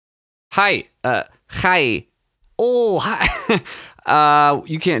Hi. Hi. Oh, hi.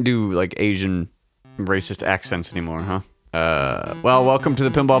 You can't do like Asian racist accents anymore, huh? Well, welcome to the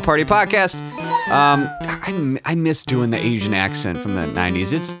Pinball Party Podcast. I miss doing the Asian accent from the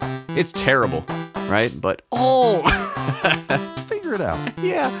 90s. It's terrible, right? But Figure it out.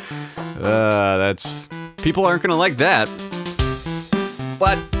 yeah. That's people aren't gonna like that.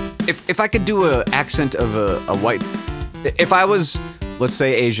 But if I could do an accent of a white, if I was, let's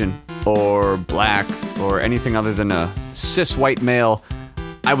say, Asian or black or anything other than a cis white male,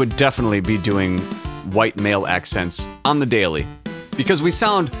 I would definitely be doing white male accents on the daily because we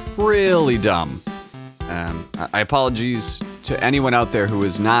sound really dumb. I apologize to anyone out there who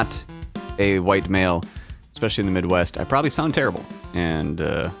is not a white male, especially in the Midwest. I probably sound terrible, and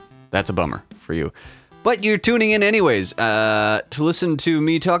that's a bummer for you. But you're tuning in anyways to listen to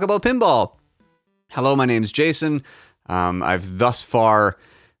me talk about pinball. Hello, my name's Jason. I've thus far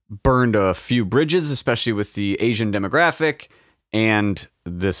burned a few bridges, especially with the Asian demographic, and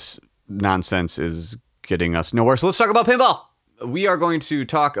this nonsense is getting us nowhere. So let's talk about pinball. We are going to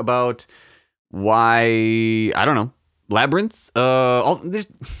talk about why, I don't know, Labyrinth, all the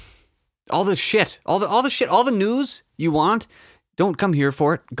shit, all the news you want. Don't come here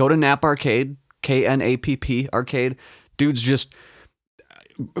for it. Go to Knapp Arcade, Knapp Arcade. Dude's just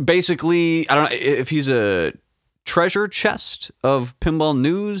basically, I don't know if he's a treasure chest of pinball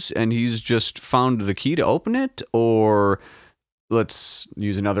news and he's just found the key to open it, or let's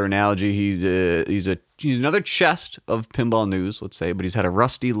use another analogy. He's another chest of pinball news, let's say, but he's had a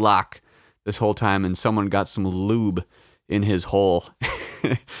rusty lock this whole time, and someone got some lube in his hole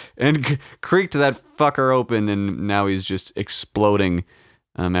and creaked that fucker open, and now he's just exploding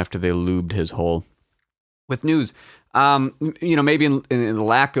after they lubed his hole with news. Maybe in the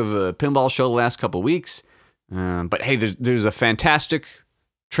lack of a pinball show the last couple weeks. But hey, there's a fantastic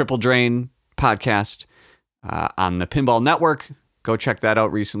Triple Drain podcast on the Pinball Network. Go check that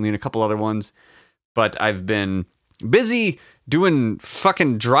out recently, and a couple other ones. But I've been busy doing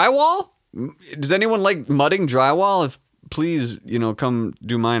fucking drywall. Does anyone like mudding drywall? If please, come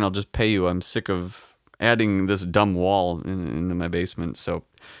do mine. I'll just pay you. I'm sick of adding this dumb wall into my basement. So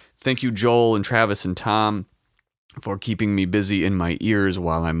thank you, Joel and Travis and Tom, for keeping me busy in my ears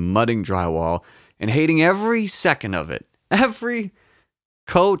while I'm mudding drywall and hating every second of it. Every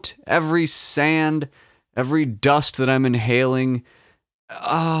coat, every sand, every dust that I'm inhaling,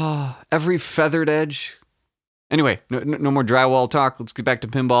 every feathered edge. Anyway, no more drywall talk. Let's get back to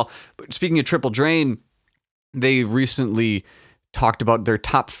pinball. But speaking of Triple Drain, they recently talked about their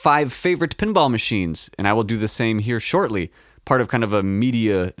top 5 favorite pinball machines, and I will do the same here shortly. Part of kind of a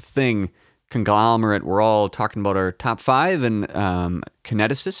media thing, conglomerate. We're all talking about our top 5, and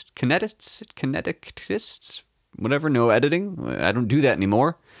kineticists, whatever, no editing. I don't do that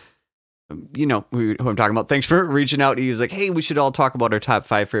anymore. You know who I'm talking about. Thanks for reaching out. He was like, hey, we should all talk about our top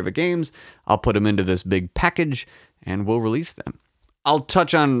 5 favorite games. I'll put them into this big package, and we'll release them. I'll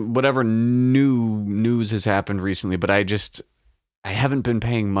touch on whatever new news has happened recently, but I haven't been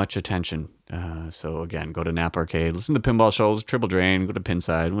paying much attention. So again, go to Knapp Arcade, listen to pinball shows, Triple Drain, go to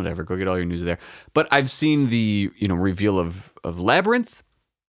Pinside, whatever, go get all your news there. But I've seen the reveal of Labyrinth.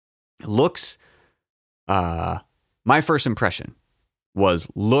 Looks, my first impression was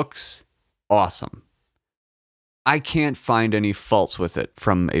looks awesome. I can't find any faults with it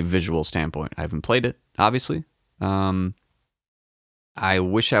from a visual standpoint. I haven't played it, obviously. I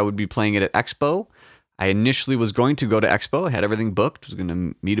wish I would be playing it at Expo. I initially was going to go to Expo. I had everything booked. Was going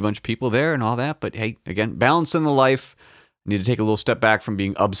to meet a bunch of people there and all that. But hey, again, balance in the life. I need to take a little step back from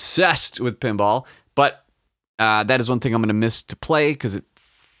being obsessed with pinball. But that is one thing I'm going to miss to play because it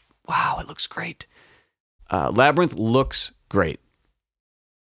looks great. Labyrinth looks great.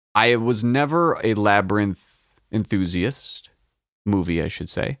 I was never a Labyrinth enthusiast. Movie, I should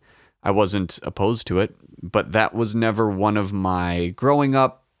say. I wasn't opposed to it. But that was never one of my growing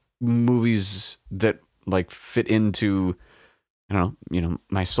up movies that like fit into,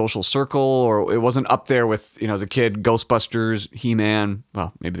 my social circle, or it wasn't up there with, as a kid, Ghostbusters, He-Man,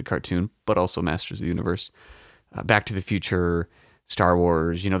 well, maybe the cartoon, but also Masters of the Universe, Back to the Future, Star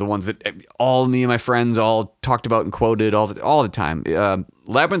Wars, the ones that all me and my friends all talked about and quoted all the time.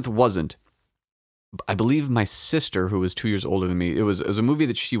 Labyrinth wasn't. I believe my sister, who was 2 years older than me, it was a movie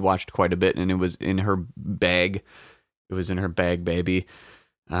that she watched quite a bit, and it was in her bag. It was in her bag, baby.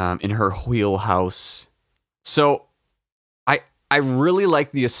 In her wheelhouse. So I really like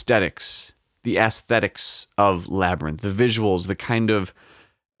the aesthetics of Labyrinth, the visuals, the kind of,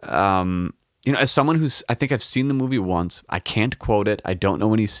 as someone I think I've seen the movie once, I can't quote it, I don't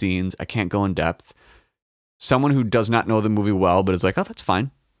know any scenes, I can't go in depth. Someone who does not know the movie well, but is like, oh, that's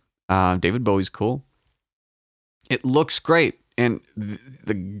fine. David Bowie's cool. It looks great. And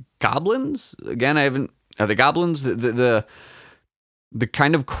the goblins, again, are the goblins the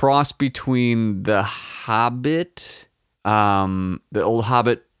kind of cross between the Hobbit, the old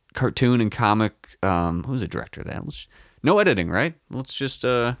Hobbit cartoon and comic. Who's the director of that? No editing, right? Let's just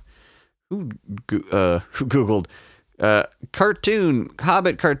who Googled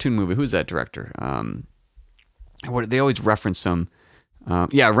Hobbit cartoon movie. Who's that director? They always reference some.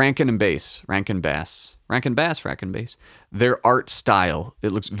 Rankin Bass. Their art style,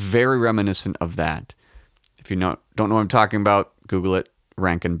 it looks very reminiscent of that. If you don't know what I'm talking about, Google it.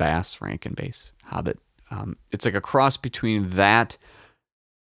 Rankin Bass, Hobbit. It's like a cross between that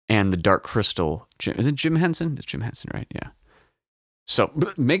and the Dark Crystal. Is it Jim Henson? It's Jim Henson, right? Yeah. So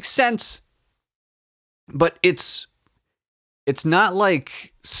makes sense. But it's not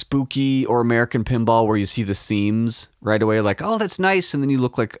like Spooky or American Pinball where you see the seams right away, like, oh, that's nice, and then you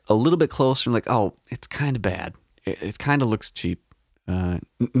look like a little bit closer and like, oh, it's kind of bad. It kind of looks cheap.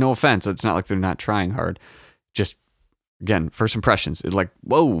 No offense, it's not like they're not trying hard. Just, again, first impressions. It's like,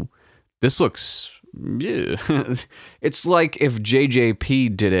 whoa, this looks, yeah. It's like if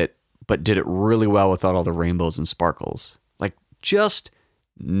JJP did it, but did it really well without all the rainbows and sparkles. Like, just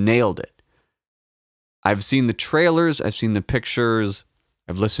nailed it. I've seen the trailers, I've seen the pictures,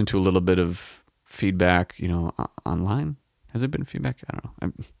 I've listened to a little bit of feedback, online. Has there been feedback? I don't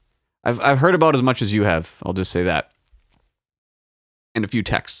know. I've heard about as much as you have. I'll just say that. And a few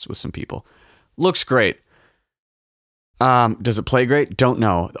texts with some people. Looks great. Does it play great? Don't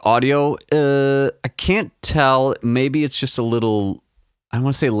know. The audio, I can't tell. Maybe it's just a little, I don't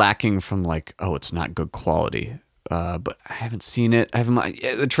want to say lacking from like, oh, it's not good quality. But I haven't seen it.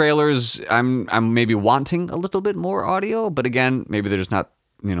 The trailers, I'm maybe wanting a little bit more audio, but again, maybe they're just not,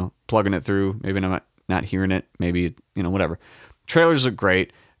 plugging it through. Maybe I'm not hearing it. Maybe, whatever. Trailers look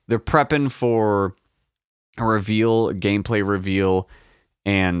great. They're prepping for a gameplay reveal,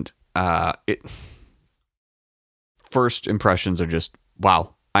 and first impressions are just,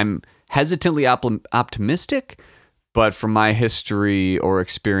 wow. I'm hesitantly optimistic, but from my history or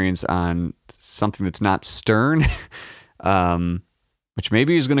experience on something that's not Stern, which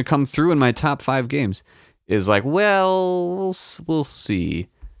maybe is going to come through in my top 5 games, is like, well, we'll see.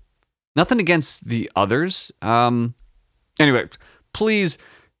 Nothing against the others. Anyway, please,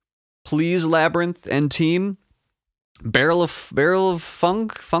 Labyrinth and team, Barrel of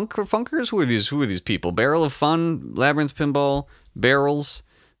Funkers. Who are these people? Barrel of Fun, Labyrinth Pinball, Barrels,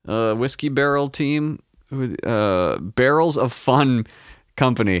 Whiskey Barrel team. Barrels of Fun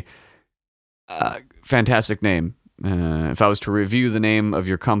Company. Fantastic name. If I was to review the name of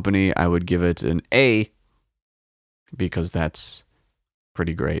your company, I would give it an A, because that's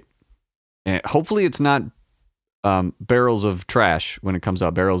pretty great. And hopefully it's not barrels of trash when it comes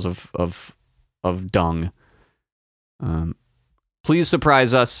out. Barrels of dung. Please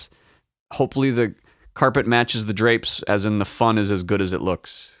surprise us. Hopefully the carpet matches the drapes, as in the fun is as good as it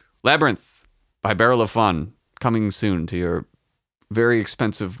looks. Labyrinth by Barrel of Fun, coming soon to your very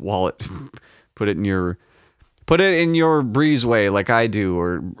expensive wallet. Put it in your breezeway like I do,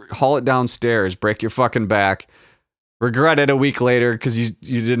 or haul it downstairs, break your fucking back, regret it a week later because you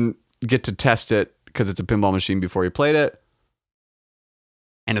didn't get to test it because it's a pinball machine before you played it,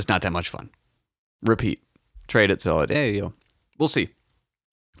 and it's not that much fun. Repeat. Trade it, sell it. Hey, yo. We'll see.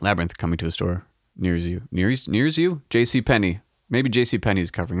 Labyrinth coming to a store near you. Near you? JCPenney. Maybe JCPenney's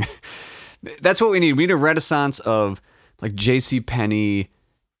covering it. That's what we need. We need a renaissance of like JCPenney,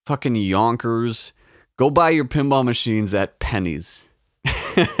 fucking Yonkers. Go buy your pinball machines at Penny's.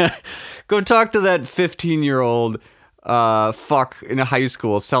 Go talk to that 15-year-old fuck in a high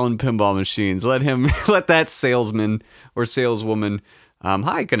school selling pinball machines. Let that salesman or saleswoman,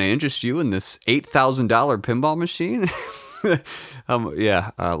 hi, can I interest you in this $8,000 pinball machine?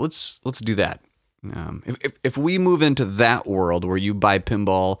 Let's do that. If we move into that world where you buy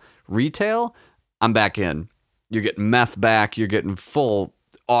pinball retail, I'm back in. You're getting meth back. You're getting full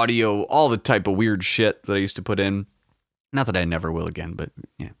audio, all the type of weird shit that I used to put in. Not that I never will again, but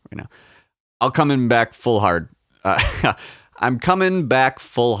yeah, right now. I'll come in back full hard. I'm coming back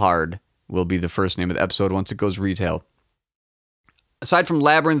full hard will be the first name of the episode once it goes retail. Aside from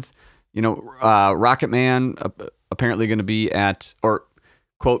Labyrinth, Rocket Man apparently going to be at, or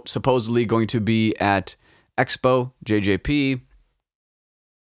quote, supposedly going to be at Expo, JJP.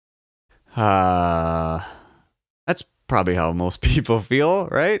 That's probably how most people feel,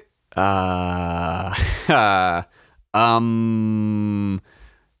 right? Rocket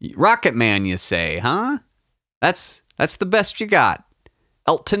Man, you say, huh? That's the best you got.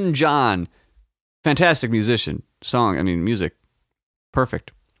 Elton John, fantastic musician. Music,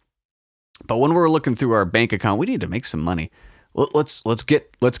 perfect. But when we're looking through our bank account, we need to make some money. Let's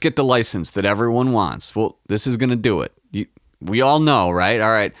get the license that everyone wants. Well, this is gonna do it. We all know, right?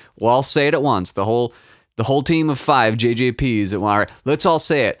 All right. Well, I'll say it at once. The whole team of 5 JJPs. All right. Let's all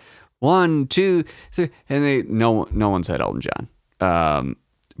say it. 1, 2, 3, and no one said Elton John.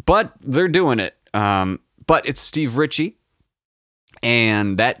 But they're doing it. But it's Steve Ritchie,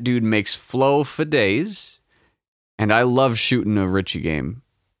 and that dude makes flow for days. And I love shooting a Ritchie game.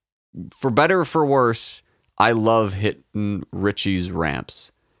 For better or for worse, I love hitting Ritchie's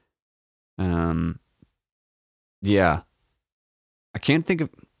ramps. Yeah. I can't think of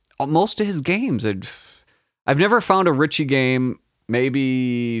most of his games. I've never found a Ritchie game,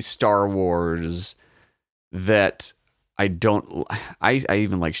 maybe Star Wars, that I don't... I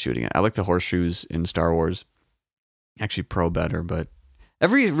even like shooting it. I like the horseshoes in Star Wars. Actually, Pro better, but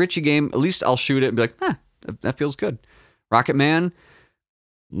every Ritchie game, at least I'll shoot it and be like, that feels good. Rocket Man,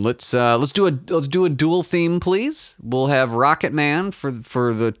 let's do a dual theme, please. We'll have Rocket Man for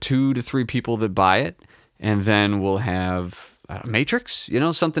the 2 to 3 people that buy it, and then we'll have Matrix,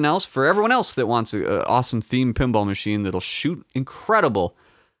 something else for everyone else that wants an awesome theme pinball machine that'll shoot incredible.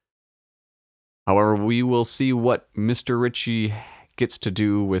 However, we will see what Mr. Ritchie gets to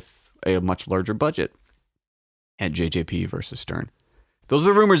do with a much larger budget at JJP versus Stern. Those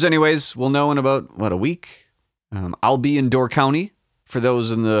are the rumors anyways. We'll know in about, a week? I'll be in Door County for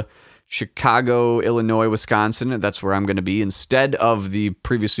those in the Chicago, Illinois, Wisconsin. That's where I'm going to be instead of the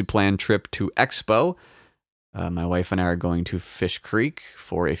previously planned trip to Expo. My wife and I are going to Fish Creek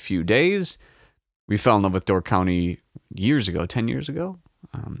for a few days. We fell in love with Door County years ago, 10 years ago.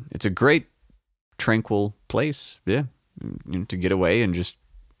 It's a great, tranquil place, yeah, to get away and just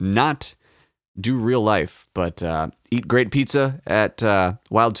not do real life, but eat great pizza at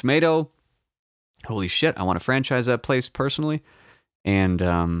Wild Tomato. Holy shit, I want to franchise that place personally, and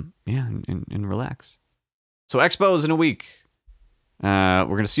and relax. So Expo's in a week. We're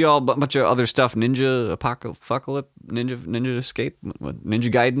gonna see a bunch of other stuff. Ninja Apocalypse, Ninja Escape, Ninja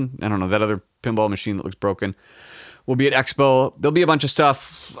Gaiden. I don't know, that other pinball machine that looks broken. We'll be at Expo. There'll be a bunch of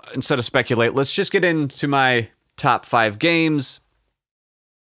stuff. Instead of speculate, let's just get into my top 5 games.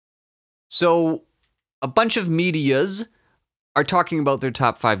 So, a bunch of medias are talking about their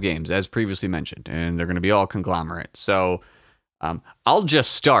top 5 games, as previously mentioned, and they're going to be all conglomerate. So, I'll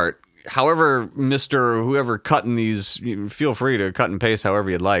just start. However, whoever cutting these, feel free to cut and paste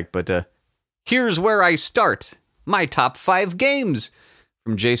however you'd like. But here's where I start. My top 5 games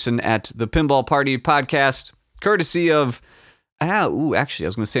from Jason at the Pinball Party Podcast, courtesy of... actually, I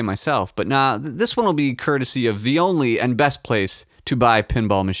was going to say myself, but nah, this one will be courtesy of the only and best place to buy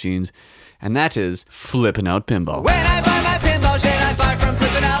pinball machines, and that is Flippin' Out Pinball. When I buy my pinball shit, I buy from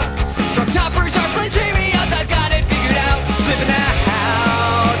Flippin' Out. From toppers, sharp blades, dreamy outs, I've got it figured out. Flippin'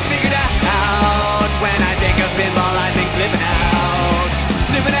 out, figured out. When I think of pinball, I think flippin' out.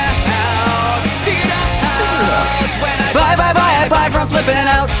 Flippin' out, figured out. When I buy, I buy from Flippin'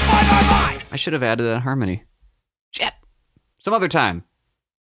 Out. Buy. I should have added that harmony. Shit. Some other time.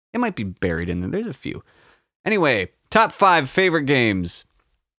 It might be buried in there. There's a few. Anyway, top 5 favorite games.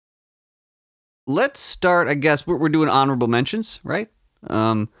 Let's start, I guess, we're doing honorable mentions, right?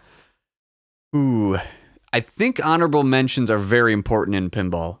 I think honorable mentions are very important in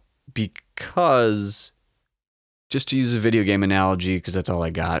pinball because, just to use a video game analogy, because that's all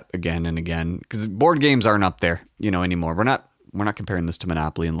I got again and again, because board games aren't up there, anymore. We're not comparing this to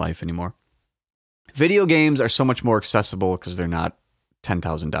Monopoly in life anymore. Video games are so much more accessible because they're not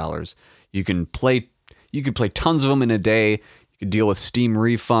 $10,000. You can play tons of them in a day. You could deal with Steam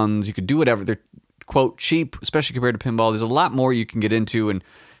refunds. You could do whatever. They're, quote, cheap, especially compared to pinball. There's a lot more you can get into. And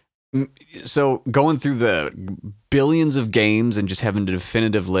so going through the billions of games and just having a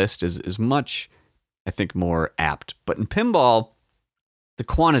definitive list is much, I think, more apt. But in pinball, the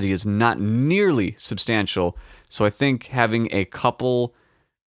quantity is not nearly substantial. So I think having a couple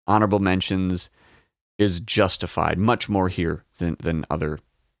honorable mentions is justified much more here than other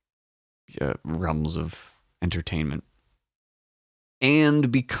realms of entertainment.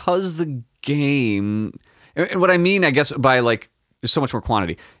 And because the game, and what I mean, I guess, by there's so much more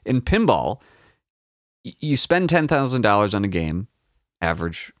quantity. In pinball, you spend $10,000 on a game,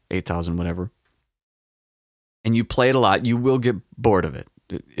 average $8,000, whatever, and you play it a lot, you will get bored of it.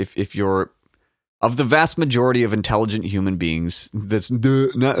 If you're of the vast majority of intelligent human beings, that's you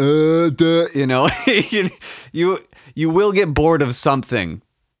will get bored of something.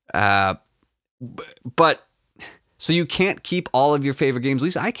 But so you can't keep all of your favorite games, at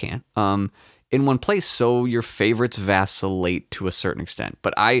least I can't, in one place, so your favorites vacillate to a certain extent.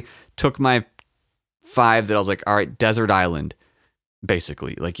 But I took my 5 that I was like, all right, Desert Island,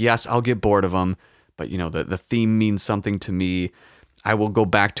 basically. Like, yes, I'll get bored of them, but you know, the theme means something to me. I will go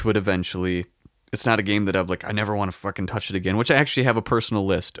back to it eventually. It's not a game that I never want to fucking touch it again, which I actually have a personal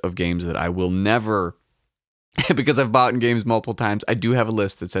list of games that I will never, because I've bought in games multiple times. I do have a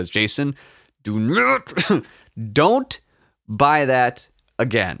list that says, Jason, don't buy that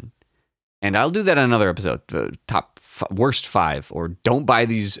again. And I'll do that on another episode, worst 5, or don't buy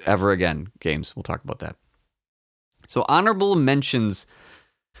these ever again games. We'll talk about that. So honorable mentions,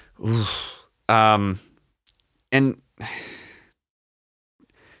 and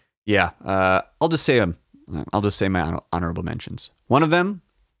yeah, I'll just say my honorable mentions. One of them,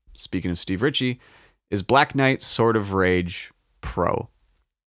 speaking of Steve Ritchie, is Black Knight Sword of Rage Pro.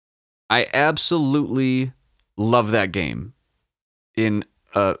 I absolutely love that game.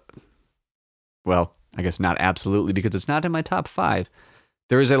 Well, I guess not absolutely, because it's not in my top 5.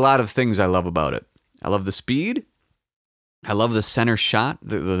 There is a lot of things I love about it. I love the speed. I love the center shot,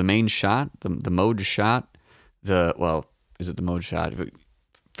 the main shot, the mode shot. Is it the mode shot?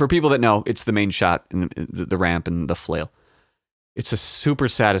 For people that know, it's the main shot, and the ramp and the flail. It's a super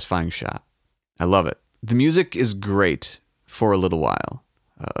satisfying shot. I love it. The music is great for a little while.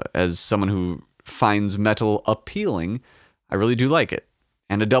 As someone who finds metal appealing, I really do like it.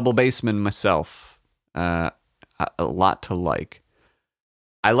 And a double bassman myself, a lot to like.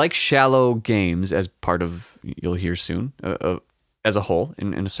 I like shallow games as part of, you'll hear soon, as a whole,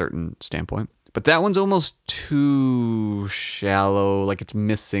 in a certain standpoint. But that one's almost too shallow, like it's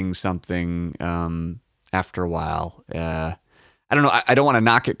missing something after a while. I don't know, I don't want to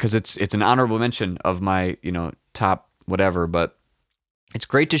knock it because it's an honorable mention of my, top whatever, but it's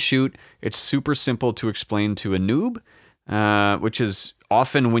great to shoot. It's super simple to explain to a noob, which is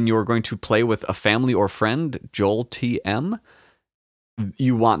often when you're going to play with a family or friend, Joel TM,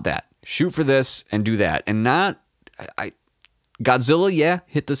 you want that. Shoot for this and do that. And not, Godzilla, yeah,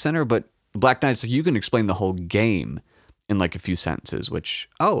 hit the center, but Black Knight's, you can explain the whole game in like a few sentences, which,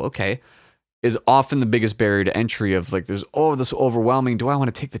 okay, is often the biggest barrier to entry of like, there's this overwhelming, do I want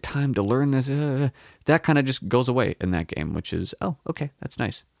to take the time to learn this? That kind of just goes away in that game, which is, okay, that's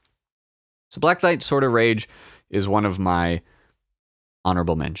nice. So Black Knight Sword of Rage is one of my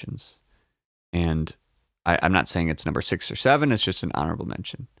honorable mentions. And I'm not saying it's number 6 or 7, it's just an honorable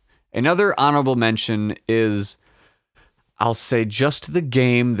mention. Another honorable mention is, I'll say, just the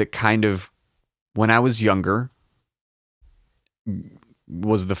game that kind of, when I was younger,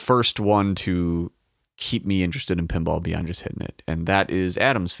 was the first one to keep me interested in pinball beyond just hitting it. And that is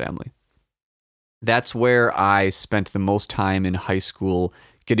Addams Family. That's where I spent the most time in high school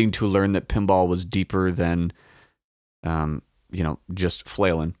getting to learn that pinball was deeper than, just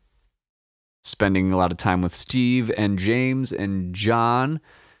flailing. Spending a lot of time with Steve and James and John,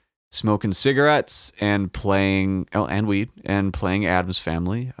 smoking cigarettes and playing, and weed, and playing Addams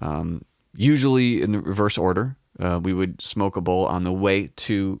Family. Usually in the reverse order. We would smoke a bowl on the way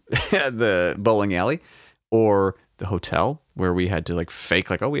to the bowling alley or the hotel, where we had to like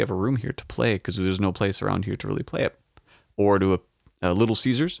fake like, we have a room here to play because there's no place around here to really play it. Or to a Little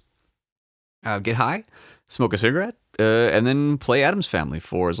Caesars, get high, smoke a cigarette, and then play Addams Family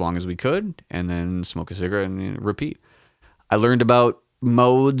for as long as we could, and then smoke a cigarette and repeat. I learned about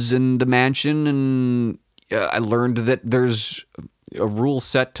modes in the mansion, and I learned that there's a rule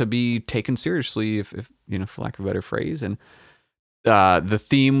set to be taken seriously, if for lack of a better phrase. And the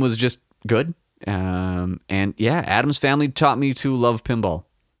theme was just good. And yeah, Addams Family taught me to love pinball.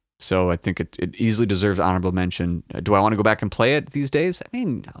 So I think it easily deserves honorable mention. Do I want to go back and play it these days? I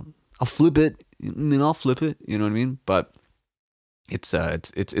mean, I'll flip it. I'll flip it. You know what I mean? But it's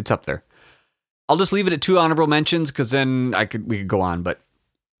up there. I'll just leave it at 2 honorable mentions because then we could go on. But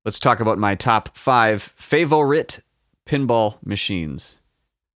let's talk about my top 5 favorite pinball machines.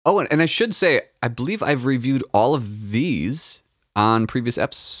 Oh, and I should say, I believe I've reviewed all of these on previous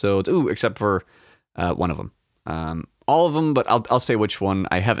episodes. Ooh, except for one of them. All of them, but I'll say which one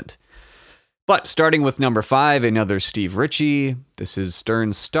I haven't. But starting with number 5, another Steve Ritchie. This is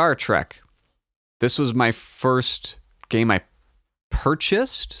Stern's Star Trek. This was my first game I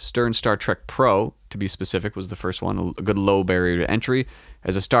purchased. Stern Star Trek Pro, to be specific, was the first one. A good low barrier to entry.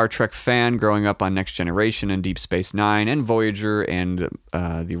 As a Star Trek fan, growing up on Next Generation and Deep Space Nine and Voyager and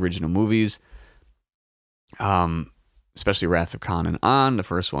the original movies, especially Wrath of Khan and On, the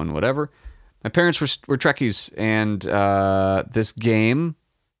first one, whatever. My parents were Trekkies, and this game,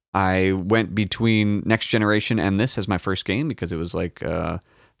 I went between Next Generation and this as my first game because it was like, I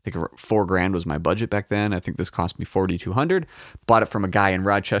think $4,000 was my budget back then. I think this cost me $4,200. Bought it from a guy in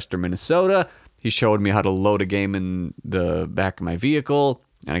Rochester, Minnesota. He showed me how to load a game in the back of my vehicle.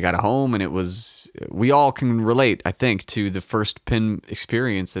 And I got it home, and we all can relate, I think, to the first pin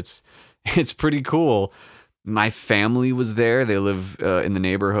experience. It's pretty cool. My family was there. They live in the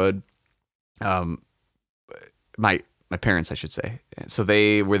neighborhood. My parents, I should say. So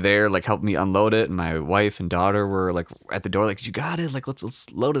they were there, like, helped me unload it, and my wife and daughter were, like, at the door, like, you got it, like, let's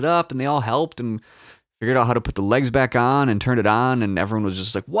load it up, and they all helped and figured out how to put the legs back on and turn it on, and everyone was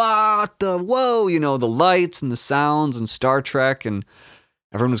just like, whoa, you know, the lights and the sounds and Star Trek, and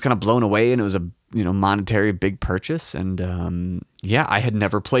everyone was kind of blown away, and it was a, you know, monetary big purchase, and yeah, I had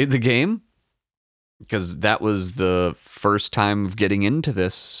never played the game, because that was the first time of getting into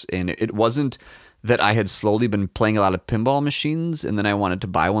this, and it wasn't that I had slowly been playing a lot of pinball machines and then I wanted to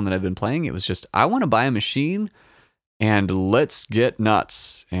buy one that I've been playing. It was just, I want to buy a machine and let's get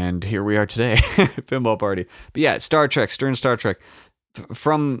nuts. And here we are today, Pinball Party. But yeah, Star Trek, Stern Star Trek.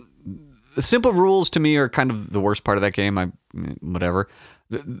 From the simple rules to me are kind of the worst part of that game. Whatever.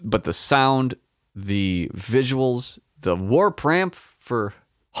 But the sound, the visuals, the warp ramp, for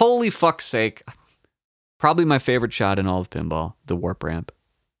holy fuck's sake, probably my favorite shot in all of pinball, the warp ramp.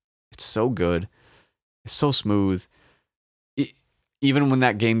 It's so good. It's so smooth. Even when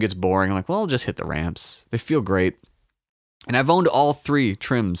that game gets boring, I'm like, well, I'll just hit the ramps. They feel great. And I've owned all 3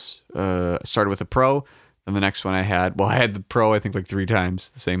 trims. I started with a Pro. Then the next one I had the Pro, I think, like 3 times.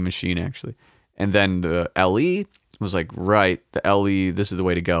 The same machine, actually. And then the LE was like, right, the LE, this is the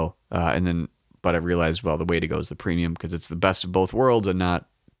way to go. But I realized, well, the way to go is the premium because it's the best of both worlds and not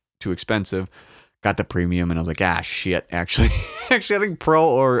too expensive. Got the premium, and I was like, shit, actually. Actually, I think Pro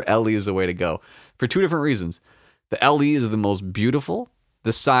or LE is the way to go. For 2 different reasons. The LE is the most beautiful.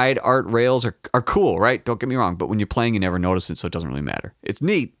 The side art rails are cool, right? Don't get me wrong. But when you're playing, you never notice it, so it doesn't really matter. It's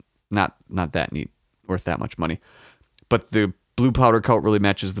neat. Not that neat. Worth that much money. But the blue powder coat really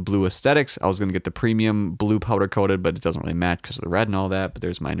matches the blue aesthetics. I was going to get the premium blue powder coated, but it doesn't really match because of the red and all that. But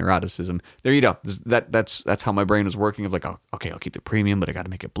there's my neuroticism. There you go. That's how my brain was working. Of like, oh, okay, I'll keep the premium, but I got to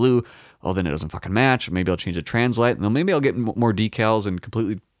make it blue. Oh, then it doesn't fucking match. Maybe I'll change the translite. And then maybe I'll get more decals and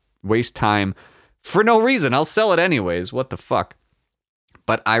completely waste time for no reason. I'll sell it anyways. What the fuck?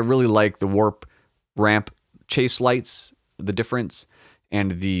 But I really like the warp ramp chase lights, the difference,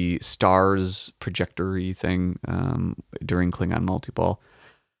 and the stars projectory thing during Klingon multiball.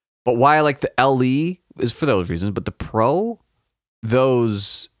 But why I like the LE is for those reasons. But the Pro,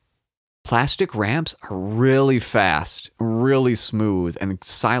 those plastic ramps are really fast, really smooth, and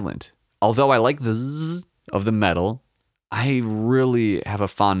silent. Although I like the zzz of the metal, I really have a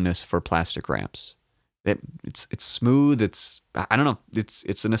fondness for plastic ramps. It's smooth. I don't know.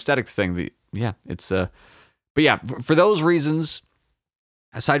 It's an aesthetic thing. But yeah, for those reasons,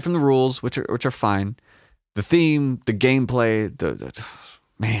 aside from the rules, which are fine, the theme, the gameplay, the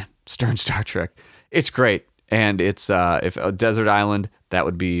man, Stern Star Trek, it's great. And it's if a Desert Island, that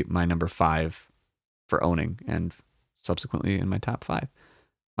would be my number 5 for owning, and subsequently in my top 5.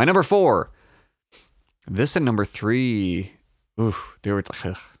 My number 4. This and number 3. Oof, they were like,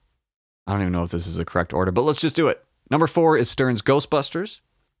 I don't even know if this is the correct order, but let's just do it. Number 4 is Stern's Ghostbusters.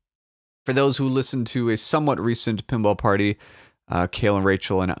 For those who listened to a somewhat recent Pinball Party, Kale and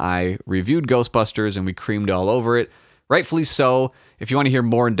Rachel and I reviewed Ghostbusters, and we creamed all over it. Rightfully so. If you want to hear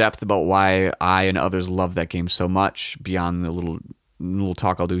more in depth about why I and others love that game so much, beyond the little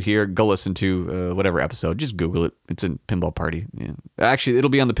talk I'll do here, go listen to whatever episode. Just Google it. It's in Pinball Party. Yeah. Actually, it'll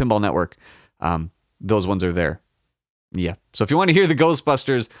be on the Pinball Network. Those ones are there. Yeah. So if you want to hear the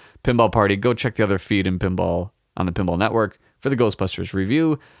Ghostbusters Pinball Party, go check the other feed in Pinball on the Pinball Network for the Ghostbusters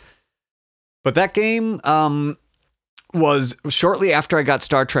review. But that game was shortly after I got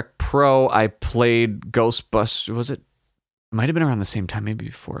Star Trek Pro. I played Ghostbusters. Was it? It might have been around the same time, maybe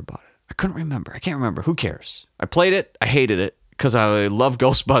before I bought it. I couldn't remember. I can't remember. Who cares? I played it. I hated it because I love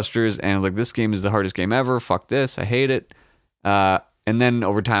Ghostbusters, and I was like, this game is the hardest game ever. Fuck this. I hate it. And then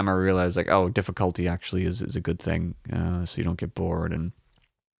over time, I realized, like, oh, difficulty actually is a good thing, so you don't get bored. And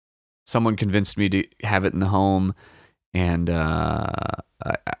someone convinced me to have it in the home, and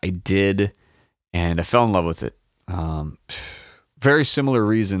I did, and I fell in love with it. Very similar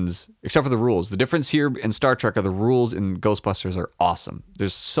reasons, except for the rules. The difference here in Star Trek are the rules in Ghostbusters are awesome.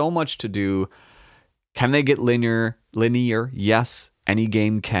 There's so much to do. Can they get linear? Yes. Any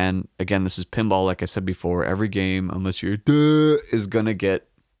game can. Again, this is pinball, like I said before. Every game, unless you're is going to get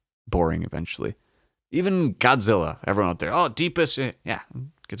boring eventually. Even Godzilla, everyone out there, oh, deepest. Yeah,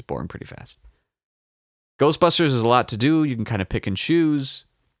 it gets boring pretty fast. Ghostbusters is a lot to do. You can kind of pick and choose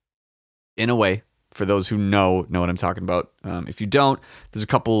in a way. For those who know what I'm talking about. If you don't, there's a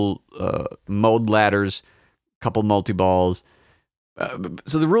couple mode ladders, a couple multi-balls.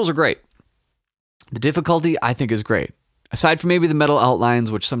 So the rules are great. The difficulty, I think, is great. Aside from maybe the metal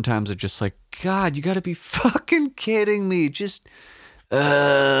outlines, which sometimes are just like, God, you got to be fucking kidding me. Just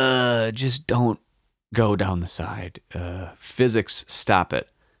don't go down the side. Physics, stop it.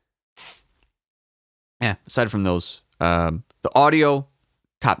 Yeah, aside from those, the audio,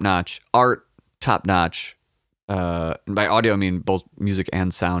 top notch. Art, top notch. And by audio, I mean both music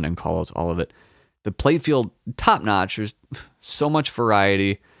and sound and calls, all of it. The playfield, top notch. There's so much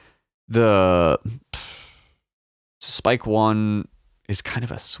variety. The Spike 1 is kind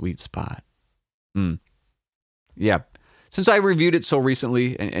of a sweet spot. Yeah. Since I reviewed it so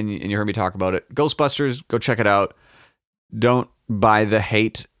recently and you heard me talk about it, Ghostbusters, go check it out. Don't buy the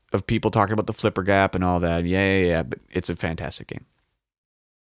hate of people talking about the flipper gap and all that. Yeah. But it's a fantastic game.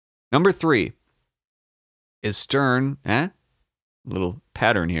 Number 3 is Stern. Little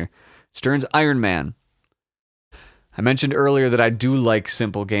pattern here. Stern's Iron Man. I mentioned earlier that I do like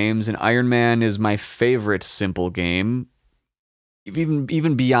simple games, and Iron Man is my favorite simple game,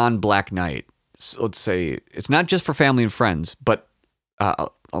 even beyond Black Knight. So let's say it's not just for family and friends, but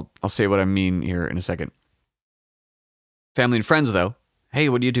I'll say what I mean here in a second. Family and friends, though. Hey,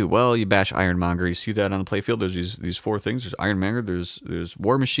 what do? Well, you bash Ironmonger. You see that on the playfield. There's these 4 things. There's Ironmonger, there's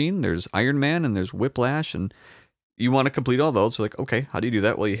War Machine, there's Iron Man, and there's Whiplash, and you want to complete all those. So like, okay, how do you do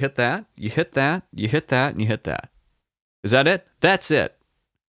that? Well, you hit that, you hit that, you hit that, and you hit that. Is that it? That's it.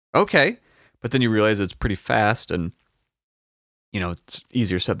 Okay. But then you realize it's pretty fast and, it's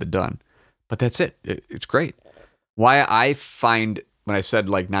easier said than done. But that's it. It's great. Why I find, when I said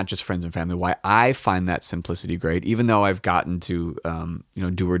like not just friends and family, why I find that simplicity great, even though I've gotten to,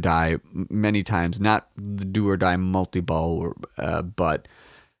 do or die many times, not the do or die multi-ball, but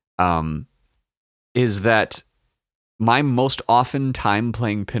is that my most often time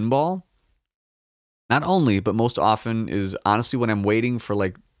playing pinball, not only, but most often is honestly when I'm waiting for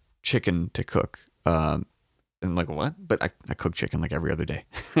like chicken to cook. And like, what? But I cook chicken like every other day.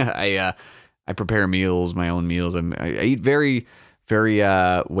 I prepare meals, my own meals. I eat very, very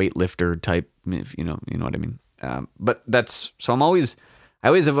weightlifter type, if you know what I mean. But so I always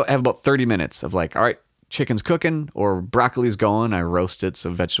have about 30 minutes of like, all right, chicken's cooking or broccoli's going. I roast it.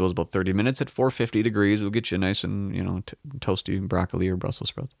 So vegetables about 30 minutes at 450 degrees will get you nice and, toasty broccoli or Brussels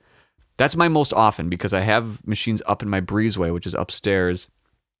sprouts. That's my most often because I have machines up in my breezeway, which is upstairs.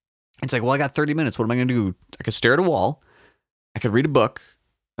 It's like, well, I got 30 minutes. What am I going to do? I could stare at a wall. I could read a book.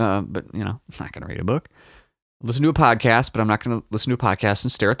 But, I'm not going to read a book. Listen to a podcast, but I'm not going to listen to a podcast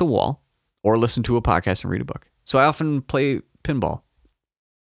and stare at the wall or listen to a podcast and read a book. So I often play pinball.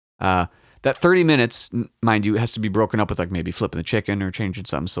 That 30 minutes, mind you, has to be broken up with like maybe flipping the chicken or changing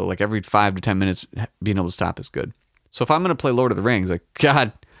something. So like every 5 to 10 minutes, being able to stop is good. So if I'm going to play Lord of the Rings, like,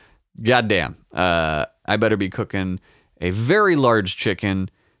 goddamn, I better be cooking a very large chicken,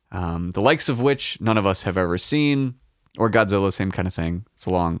 the likes of which none of us have ever seen, or Godzilla, same kind of thing. It's a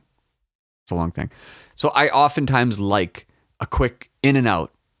long thing. So I oftentimes like a quick in and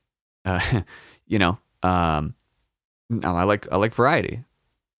out. I like variety,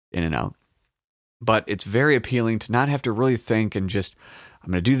 in and out, but it's very appealing to not have to really think and just,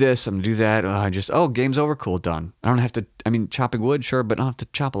 I'm going to do this, I'm going to do that. Game's over. Cool. Done. I don't have to, chopping wood, sure, but I don't have to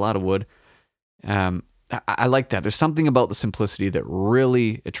chop a lot of wood. I like that. There's something about the simplicity that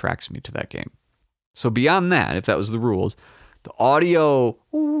really attracts me to that game. So beyond that, if that was the rules, the audio,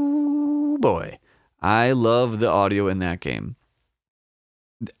 ooh boy, I love the audio in that game.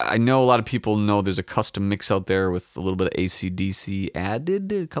 I know a lot of people know there's a custom mix out there with a little bit of AC/DC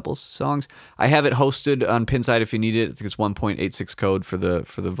added, a couple songs. I have it hosted on Pinside if you need it. I think it's 1.86 code for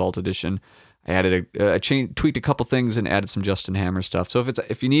the Vault Edition. I added tweaked a couple things and added some Justin Hammer stuff. So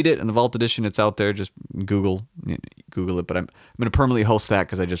if you need it in the Vault Edition, it's out there. Just Google it. But I'm going to permanently host that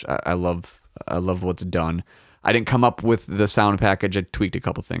because I love what's done. I didn't come up with the sound package. I tweaked a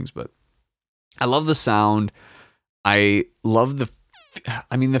couple things, but I love the sound. I love the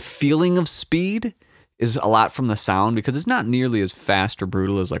feeling of speed is a lot from the sound because it's not nearly as fast or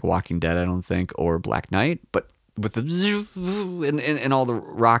brutal as like Walking Dead, I don't think, or Black Knight, but with the and all the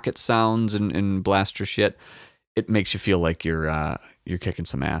rocket sounds and blaster shit, it makes you feel like you're kicking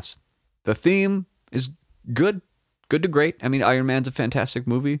some ass. The theme is good to great. Iron Man's a fantastic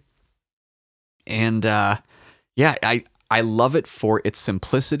movie. And I love it for its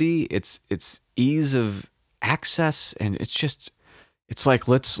simplicity, its ease of access, and it's like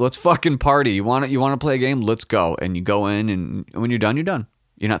let's fucking party. You want to play a game? Let's go. And you go in, and when you're done, you're done.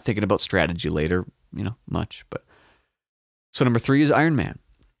 You're not thinking about strategy later, much. But so number 3 is Iron Man.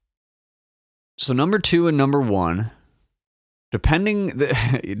 So number 2 and number 1, depending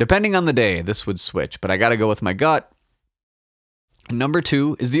on the day, this would switch, but I got to go with my gut. And number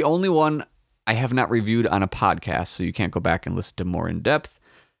 2 is the only one I have not reviewed on a podcast, so you can't go back and listen to more in depth.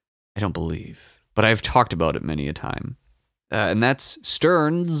 I don't believe, but I've talked about it many a time. And that's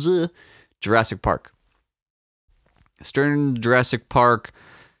Stern's Jurassic Park. Stern Jurassic Park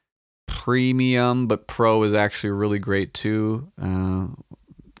Premium, but Pro is actually really great too.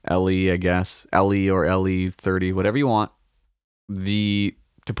 LE, I guess. LE or LE30, whatever you want.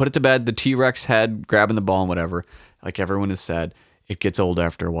 To put it to bed, the T-Rex head, grabbing the ball and whatever, like everyone has said, it gets old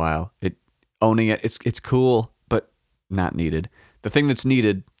after a while. Owning it, it's cool, but not needed. The thing that's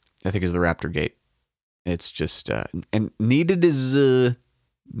needed, I think, is the Raptor Gate. It's just, and needed is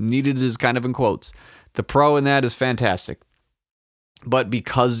kind of in quotes. The Pro in that is fantastic. But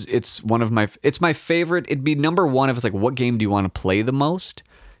because it's it's my favorite, it'd be number one if it's like, what game do you want to play the most?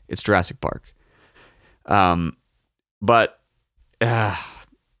 It's Jurassic Park. But the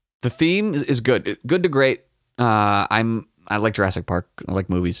theme is good. Good to great. I like Jurassic Park. I like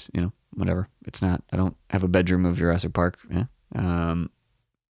movies, whatever. I don't have a bedroom of Jurassic Park, or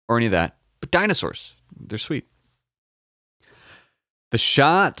any of that. But dinosaurs, they're sweet. The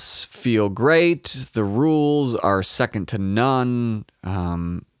shots feel great. The rules are second to none.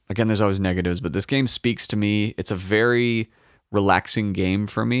 Again, there's always negatives, but this game speaks to me. It's a very relaxing game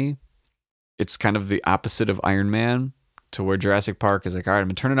for me. It's kind of the opposite of Iron Man, to where Jurassic Park is like, all right, I'm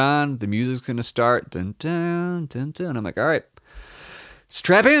going to turn it on. The music's going to start. Dun, dun, dun, dun. I'm like, all right,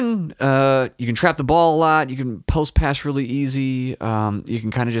 strap in. You can trap the ball a lot. You can post pass really easy. You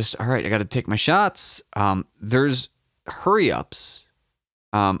can kind of just, all right, I got to take my shots. There's hurry ups.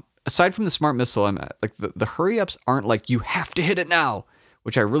 Aside from the smart missile, I'm like the hurry ups aren't like you have to hit it now,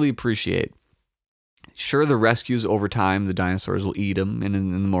 which I really appreciate. Sure, the rescues over time, the dinosaurs will eat them, and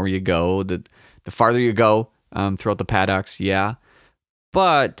the more you go, the farther you go throughout the paddocks, yeah.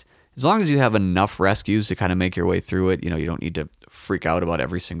 But as long as you have enough rescues to kind of make your way through it, you don't need to freak out about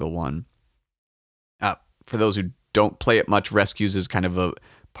every single one. For those who don't play it much, rescues is kind of a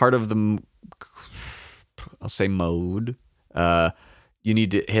part of the, I'll say, mode. You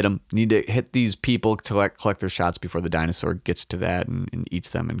need to hit them. You need to hit these people to collect their shots before the dinosaur gets to that and eats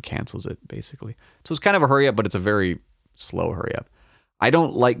them and cancels it, basically. So it's kind of a hurry up, but it's a very slow hurry up. I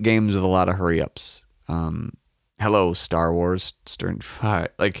don't like games with a lot of hurry ups. Hello, Star Wars,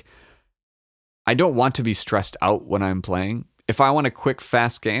 like, I don't want to be stressed out when I'm playing. If I want a quick,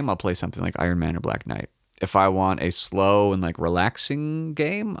 fast game, I'll play something like Iron Man or Black Knight. If I want a slow and like relaxing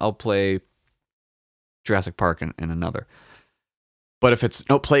game, I'll play Jurassic Park and another. But if it's,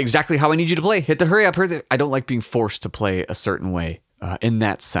 no, play exactly how I need you to play, hit the hurry up. I don't like being forced to play a certain way in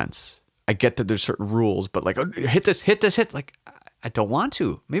that sense. I get that there's certain rules, but like, oh, hit this. Like, I don't want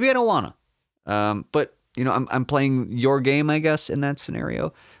to. Maybe I don't want to. But, I'm playing your game, I guess, in that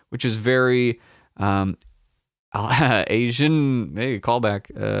scenario, which is very Asian,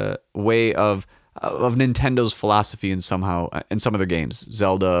 callback, way of Nintendo's philosophy in some of their games.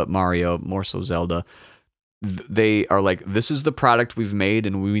 Zelda, Mario, more so Zelda. They are like, this is the product we've made,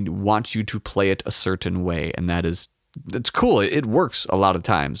 and we want you to play it a certain way, and it's cool. It works a lot of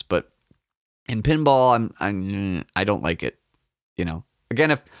times, but in pinball, I don't like it.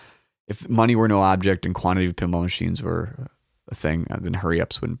 Again, if money were no object and quantity of pinball machines were a thing, then hurry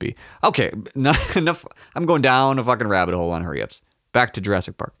ups wouldn't be. Okay, enough. I'm going down a fucking rabbit hole on hurry ups. Back to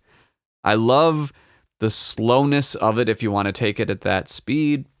Jurassic Park. I love the slowness of it. If you want to take it at that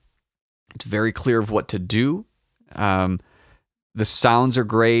speed, it's very clear of what to do. The sounds are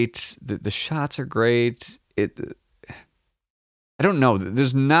great. The shots are great. I don't know.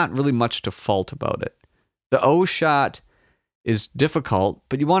 There's not really much to fault about it. The O shot is difficult,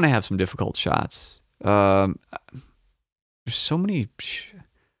 but you want to have some difficult shots. There's so many.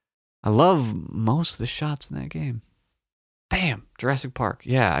 I love most of the shots in that game. Damn, Jurassic Park.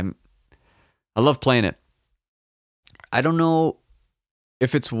 Yeah, I love playing it. I don't know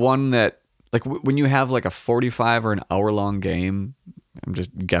if it's one that, like, when you have like a 45 or an hour long game, I'm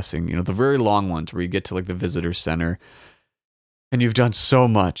just guessing, the very long ones where you get to like the visitor center and you've done so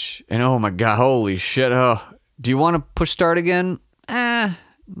much and oh my God, holy shit. Oh, do you want to push start again?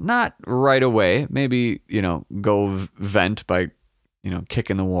 Not right away. Maybe, go vent by,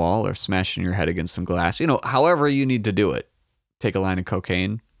 kicking the wall or smashing your head against some glass, however you need to do it. Take a line of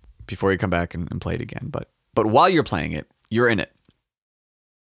cocaine before you come back and play it again. But while you're playing it, you're in it.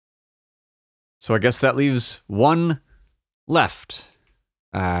 So I guess that leaves one left.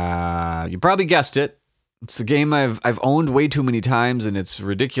 You probably guessed it. It's a game I've owned way too many times, and it's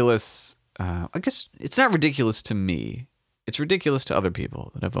ridiculous. I guess it's not ridiculous to me. It's ridiculous to other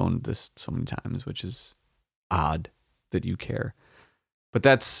people that I've owned this so many times, which is odd that you care. But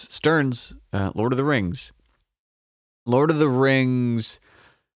that's Stern's Lord of the Rings. Lord of the Rings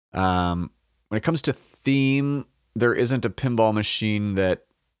when it comes to theme, there isn't a pinball machine that,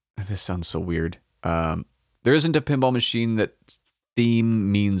 this sounds so weird. There isn't a pinball machine that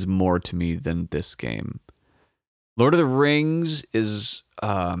theme means more to me than this game. Lord of the Rings is,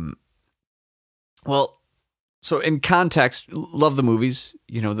 well, so in context, love the movies.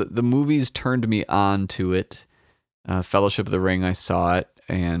 You know, the movies turned me on to it. Fellowship of the Ring, I saw it,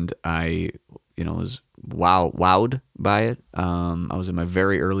 and I, was wowed by it. I was in my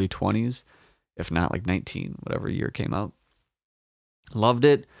very early 20s, if not like 19, whatever year it came out. Loved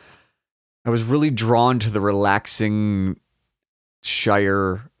it. I was really drawn to the relaxing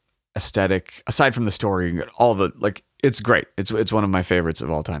Shire aesthetic, aside from the story, all the, like, it's great. It's one of my favorites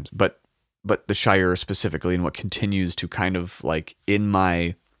of all times. But the Shire specifically, and what continues to kind of like in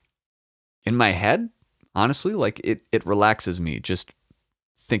my head, honestly, like it relaxes me just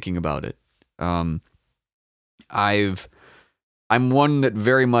thinking about it. I'm one that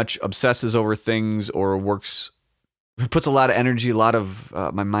very much obsesses over things or puts a lot of energy, a lot of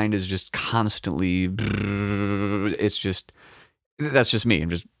my mind is just constantly, it's just, that's just me. I'm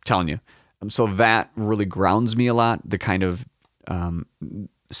just telling you. So that really grounds me a lot. The kind of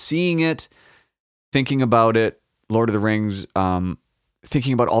seeing it, thinking about it, Lord of the Rings,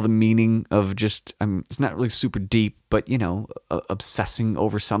 thinking about all the meaning of just, it's not really super deep, but, obsessing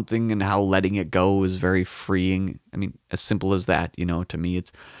over something and how letting it go is very freeing. I mean, as simple as that, to me,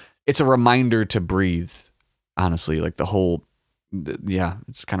 it's a reminder to breathe, honestly, like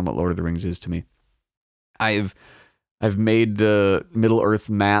it's kind of what Lord of the Rings is to me. I've made the Middle Earth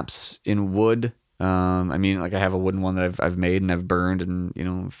maps in wood. I have a wooden one that I've made and I've burned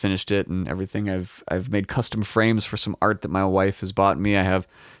and finished it and everything. I've made custom frames for some art that my wife has bought me. I have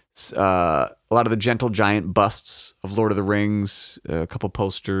a lot of the Gentle Giant busts of Lord of the Rings, a couple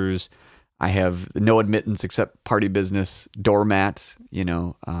posters. I have no admittance except party business doormat.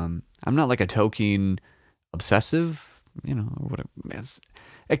 I'm not like a Tolkien obsessive, or whatever.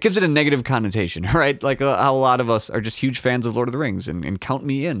 It gives it a negative connotation, right? Like how a lot of us are just huge fans of Lord of the Rings, and count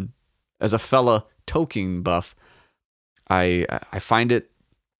me in. As a fella Tolkien buff, I find it,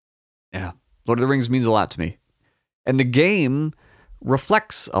 Lord of the Rings means a lot to me. And the game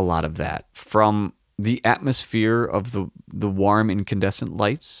reflects a lot of that, from the atmosphere of the warm incandescent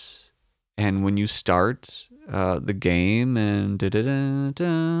lights. And when you start the game and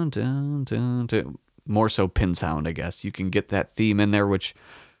more so pin sound, I guess, you can get that theme in there, which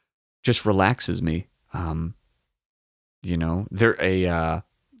just relaxes me.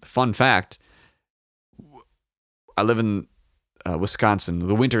 Fun fact, I live in Wisconsin.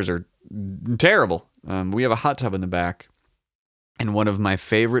 The winters are terrible. We have a hot tub in the back, and one of my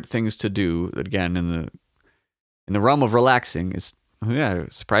favorite things to do, again, in the realm of relaxing, is,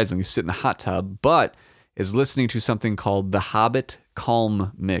 surprisingly, sit in the hot tub, but is listening to something called the Hobbit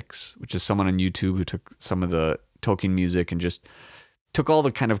Calm Mix, which is someone on YouTube who took some of the Tolkien music and just took all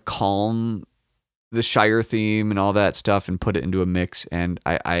the kind of calm, the Shire theme and all that stuff, and put it into a mix. And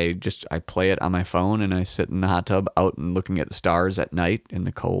I play it on my phone, and I sit in the hot tub out and looking at the stars at night in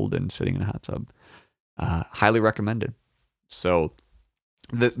the cold and sitting in a hot tub. Highly recommended. So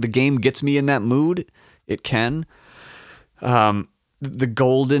the game gets me in that mood. It can. The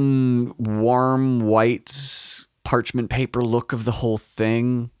golden, warm, white parchment paper look of the whole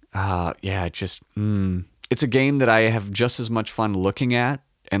thing. It's a game that I have just as much fun looking at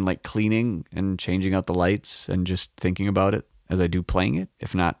and like cleaning and changing out the lights and just thinking about it as I do playing it,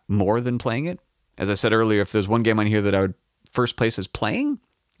 if not more than playing it. As I said earlier, if there's one game on here that I would first place as playing,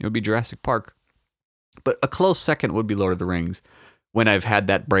 it would be Jurassic Park. But a close second would be Lord of the Rings, when I've had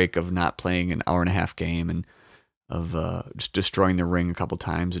that break of not playing an hour and a half game and of just destroying the ring a couple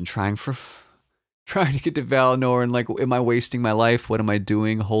times and trying to get to Valinor and like, am I wasting my life? What am I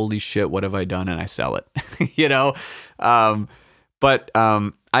doing? Holy shit, what have I done? And I sell it, But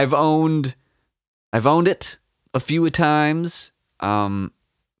I've owned it a few times. The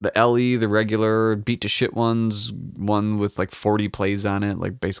LE, the regular beat to shit ones, one with like 40 plays on it,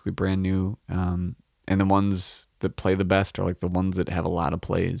 like basically brand new. And the ones that play the best are like the ones that have a lot of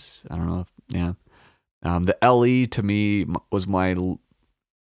plays. I don't know. The LE to me was my,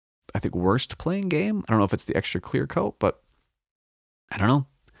 I think, worst playing game. I don't know if it's the extra clear coat, but I don't know.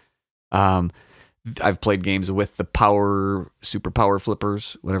 I've played games with the super power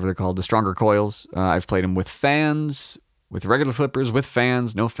flippers, whatever they're called, the stronger coils. I've played them with fans, with regular flippers, with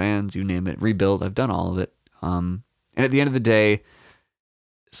fans, no fans, you name it, rebuild. I've done all of it. And at the end of the day,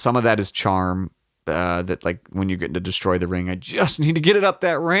 some of that is charm. That like when you're getting to destroy the ring, I just need to get it up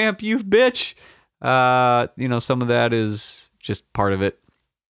that ramp, you bitch. Some of that is just part of it.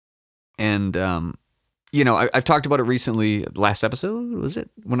 And I've talked about it recently. Last episode, was it?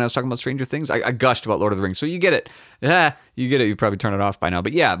 When I was talking about Stranger Things? I gushed about Lord of the Rings. So you get it. You get it. You probably turn it off by now.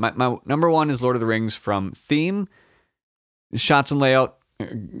 But yeah, my number one is Lord of the Rings from theme, shots and layout.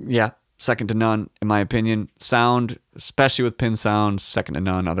 Yeah, second to none, in my opinion. Sound, especially with pin sound, second to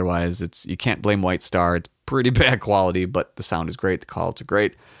none. Otherwise, you can't blame White Star. It's pretty bad quality, but the sound is great. The calls are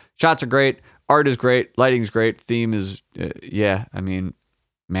great. Shots are great. Art is great. Lighting's great. Theme is,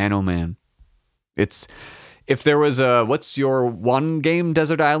 man, oh man. If there was what's your one game,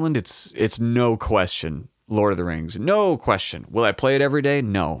 Desert Island? It's no question Lord of the Rings. No question. Will I play it every day?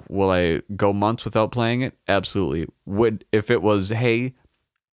 No. Will I go months without playing it? Absolutely. If it was, hey,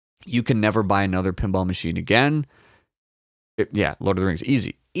 you can never buy another pinball machine again. Lord of the Rings.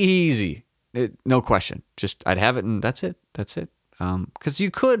 Easy. No question. Just I'd have it and that's it. Because you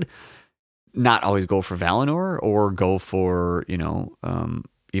could not always go for Valinor or go for,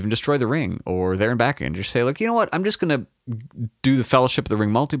 even Destroy the Ring or There and Back and just say, like, you know what? I'm just going to do the Fellowship of the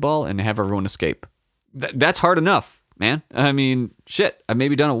Ring multi-ball and have everyone escape. That's hard enough, man. I mean, shit. I've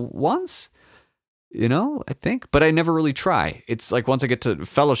maybe done it once, I think, but I never really try. It's like once I get to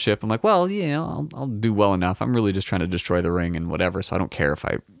Fellowship, I'm like, well, I'll do well enough. I'm really just trying to destroy the ring and whatever. So I don't care if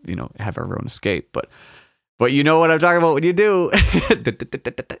I, have everyone escape, but you know what I'm talking about when you do, you hit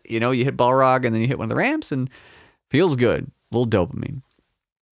Balrog and then you hit one of the ramps and feels good. A little dopamine.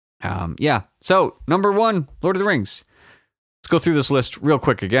 So number one, Lord of the Rings. Let's go through this list real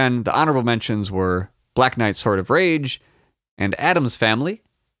quick again. The honorable mentions were Black Knight Sword of Rage and Addams Family.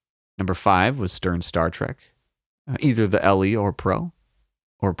 Number 5 was Stern Star Trek. Either the LE or Pro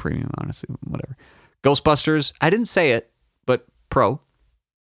or Premium, honestly, whatever. Ghostbusters, I didn't say it, but Pro.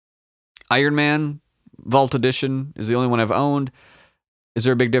 Iron Man Vault Edition is the only one I've owned. Is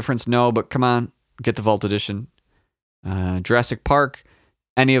there a big difference? No, but come on, get the Vault Edition. Jurassic Park,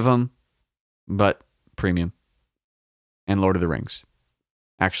 any of them, but Premium. And Lord of the Rings.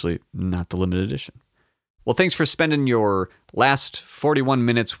 Actually, not the limited edition. Well, thanks for spending your last 41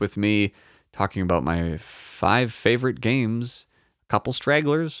 minutes with me talking about my 5 favorite games, a couple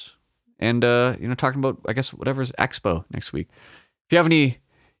stragglers, and talking about, I guess, whatever's Expo next week. If you have any,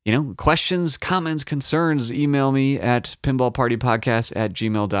 questions, comments, concerns, email me at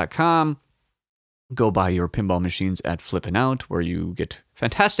pinballpartypodcast@gmail.com. Go buy your pinball machines at Flippin' Out, where you get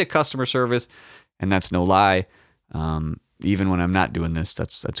fantastic customer service, and that's no lie. Even when I'm not doing this,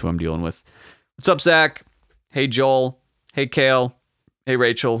 that's who I'm dealing with. What's up, Zach? Hey, Joel. Hey, Kale. Hey,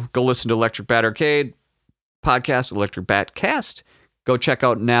 Rachel. Go listen to Electric Bat Arcade podcast, Electric Batcast. Go check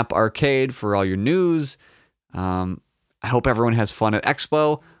out Nap Arcade for all your news. I hope everyone has fun at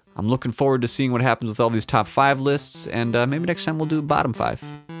Expo. I'm looking forward to seeing what happens with all these top 5 lists, and maybe next time we'll do bottom 5.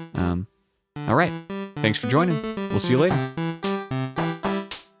 All right. Thanks for joining. We'll see you later.